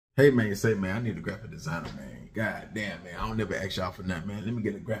Hey man, say man, I need a graphic designer, man. God damn, man, I don't never ask y'all for nothing, man. Let me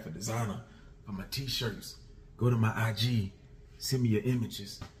get a graphic designer for my t-shirts. Go to my IG, send me your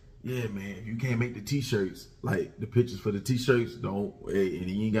images. Yeah, man, if you can't make the t-shirts, like the pictures for the t-shirts, don't, hey, and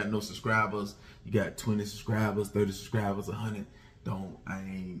you ain't got no subscribers, you got 20 subscribers, 30 subscribers, 100, I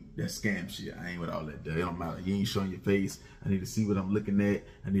ain't, that scam shit. I ain't with all that. It don't matter. You ain't showing your face. I need to see what I'm looking at.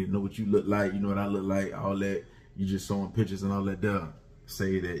 I need to know what you look like. You know what I look like, all that. You just showing pictures and all that done.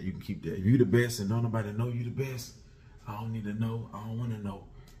 Say that, you can keep that. If you the best and don't nobody know you the best, I don't need to know. I don't want to know.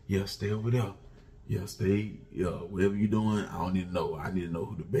 Yeah, stay over there. Yeah, stay. Yeah, whatever you doing, I don't need to know. I need to know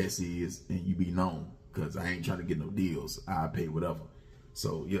who the best is and you be known. Cause I ain't trying to get no deals. I pay whatever.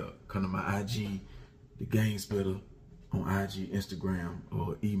 So yeah, come to my IG, the Game Spitter on IG, Instagram,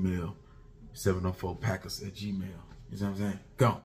 or email 704packers@gmail.com. You know what I'm saying? Go.